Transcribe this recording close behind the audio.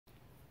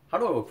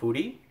Hello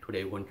foodie,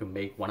 today we're going to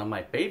make one of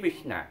my favorite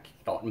snacks,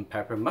 salt and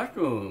pepper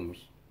mushrooms.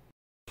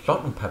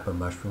 Salt and pepper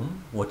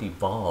mushroom was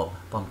evolved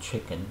from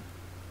chicken,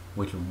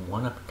 which is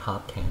one of the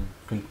top 10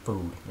 street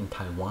food in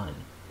Taiwan.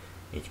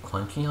 It's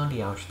crunchy on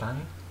the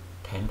outside,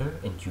 tender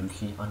and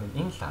juicy on the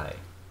inside.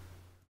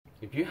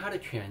 If you had a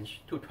chance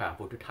to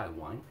travel to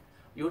Taiwan,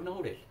 you'll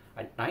notice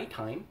at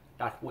nighttime,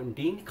 that's when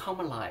things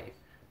come alive.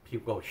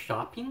 People go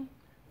shopping,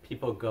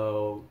 people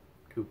go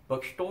to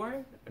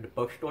bookstore, the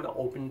bookstore are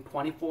open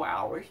 24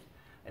 hours,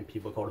 and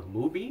people go to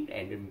movie,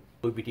 and the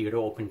movie theater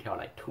open till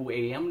like 2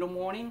 a.m. in the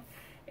morning.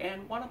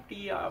 And one of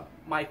the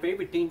my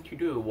favorite thing to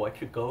do was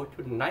to go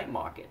to the night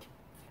market.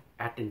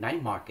 At the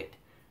night market,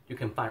 you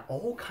can find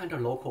all kinds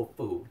of local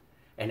food,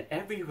 and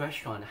every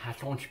restaurant has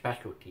their own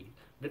specialty.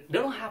 They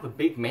don't have a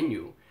big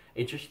menu.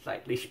 It's just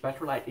like they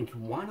specialize into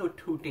one or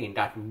two things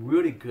that's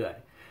really good.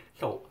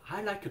 So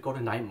I like to go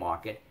to night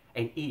market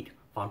and eat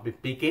from the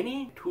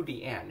beginning to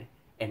the end,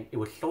 and it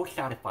was so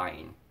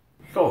satisfying.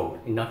 So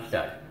enough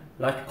said.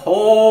 Let's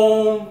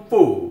home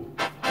food.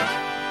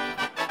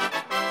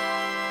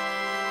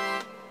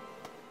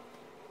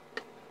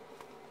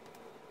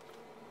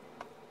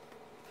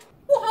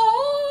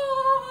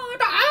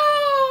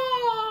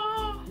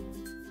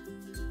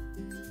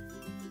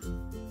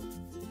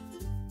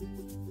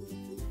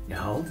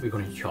 Now we're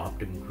going to chop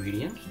the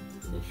ingredients.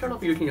 Instead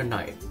of using a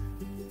knife,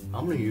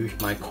 I'm going to use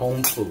my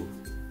comb food,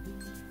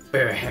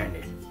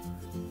 barehanded.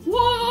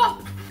 Whoa!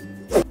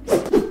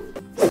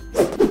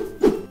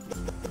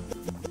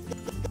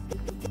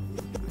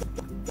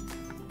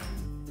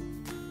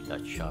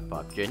 Let's chop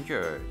up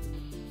ginger.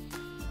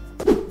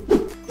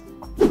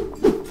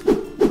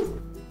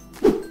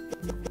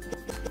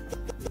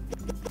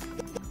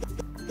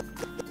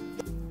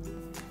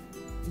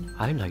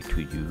 I like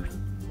to use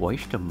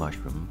oyster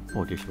mushroom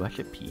for this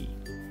recipe.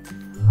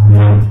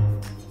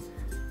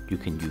 You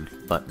can use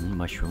button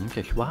mushrooms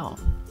as well.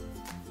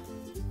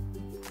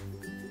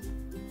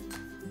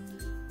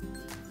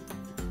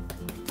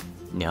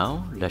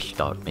 Now let's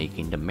start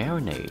making the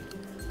marinade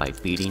by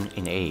beating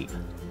an egg.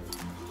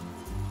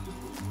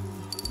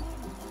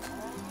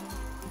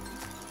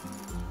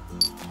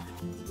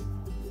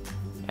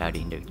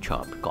 Adding the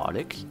chopped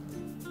garlic,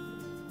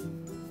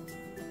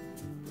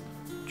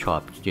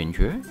 chopped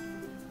ginger,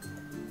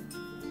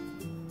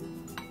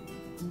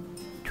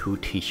 2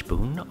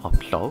 teaspoons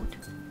of salt,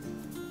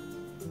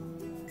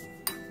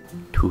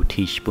 2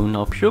 teaspoons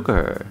of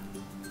sugar,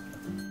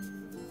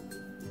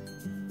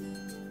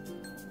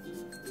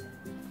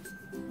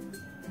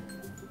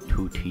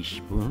 2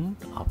 teaspoons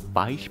of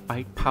spice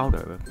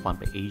powder from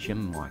the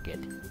Asian market,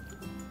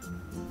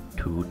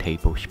 2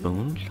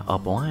 tablespoons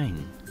of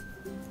wine,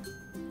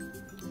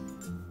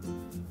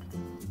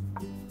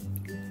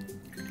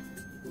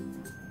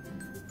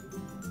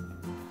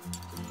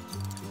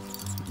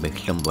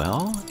 mix them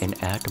well and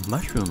add the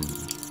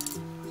mushrooms.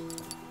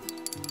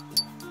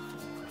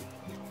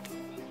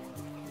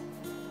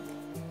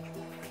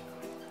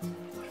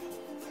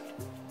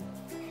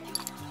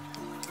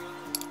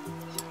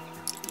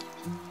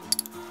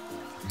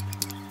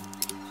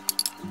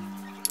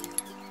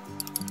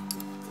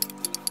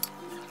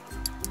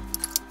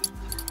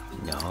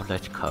 Now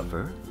let's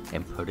cover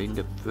and put in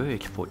the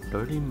fridge for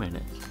 30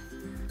 minutes.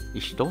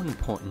 It's so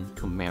important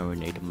to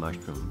marinate the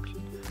mushrooms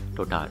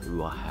so that you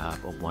will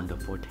have a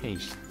wonderful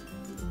taste.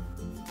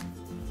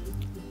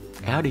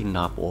 Add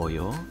enough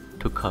oil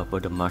to cover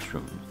the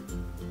mushrooms.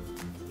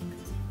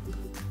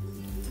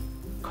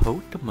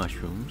 Coat the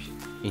mushrooms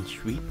in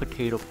sweet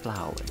potato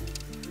flour.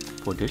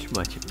 For this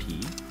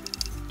recipe,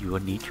 you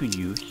will need to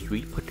use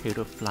sweet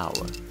potato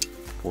flour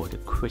for the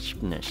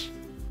crispness.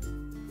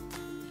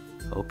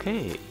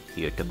 Okay,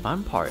 here's the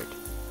fun part.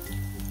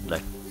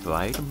 Let's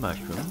fry the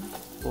mushrooms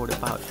for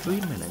about 3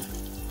 minutes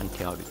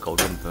until they're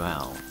golden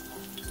brown.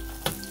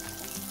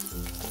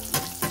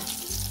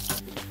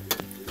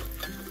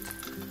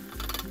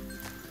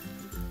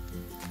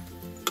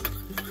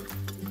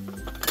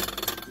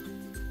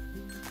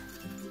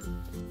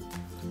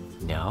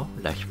 Now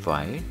let's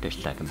fry the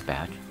second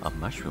batch of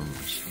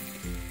mushrooms.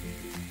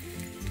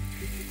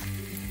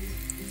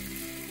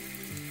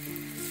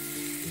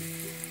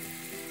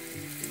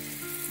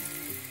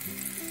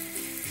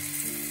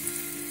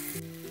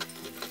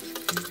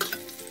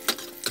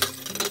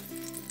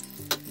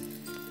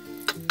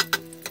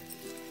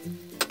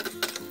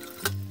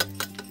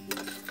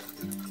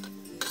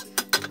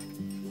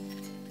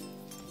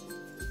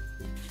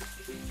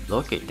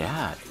 Look at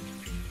that!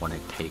 Wanna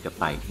take a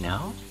bite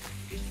now?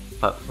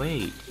 But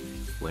wait,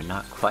 we're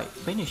not quite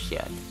finished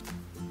yet.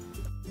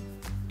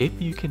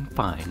 If you can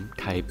find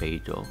Thai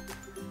basil,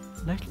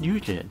 let's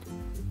use it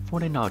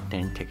for an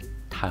authentic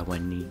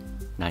Taiwanese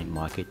night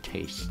market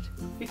taste.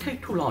 It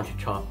takes too long to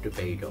chop the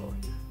basil.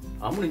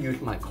 I'm going to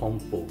use my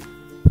comb food.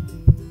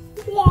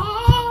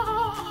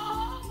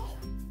 Wow!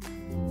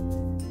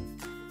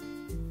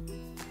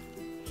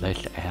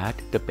 Let's add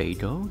the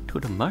basil to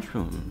the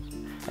mushrooms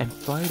and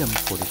fry them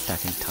for the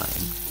second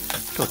time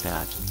so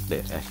that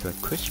they're extra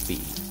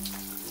crispy.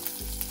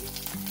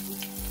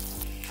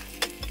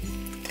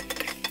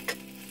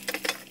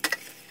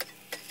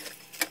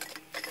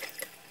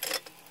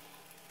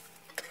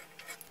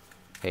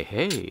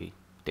 Hey,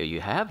 there you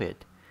have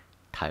it.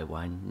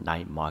 Taiwan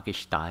night market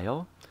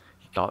style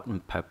salt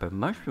and pepper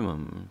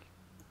mushrooms.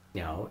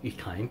 Now it's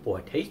time for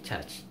a taste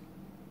test.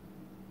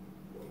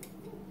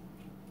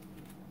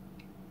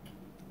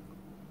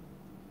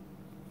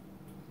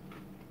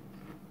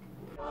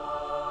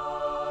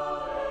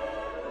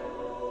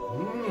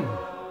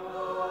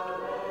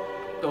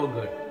 So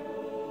good.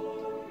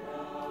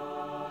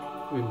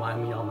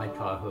 Remind me of my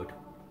childhood.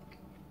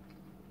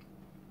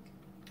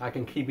 I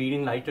can keep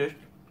eating like this,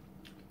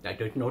 like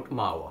there's no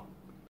tomorrow.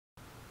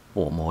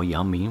 For more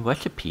yummy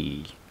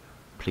recipes,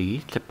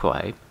 please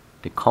subscribe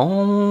the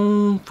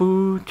Kung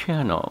Fu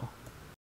channel.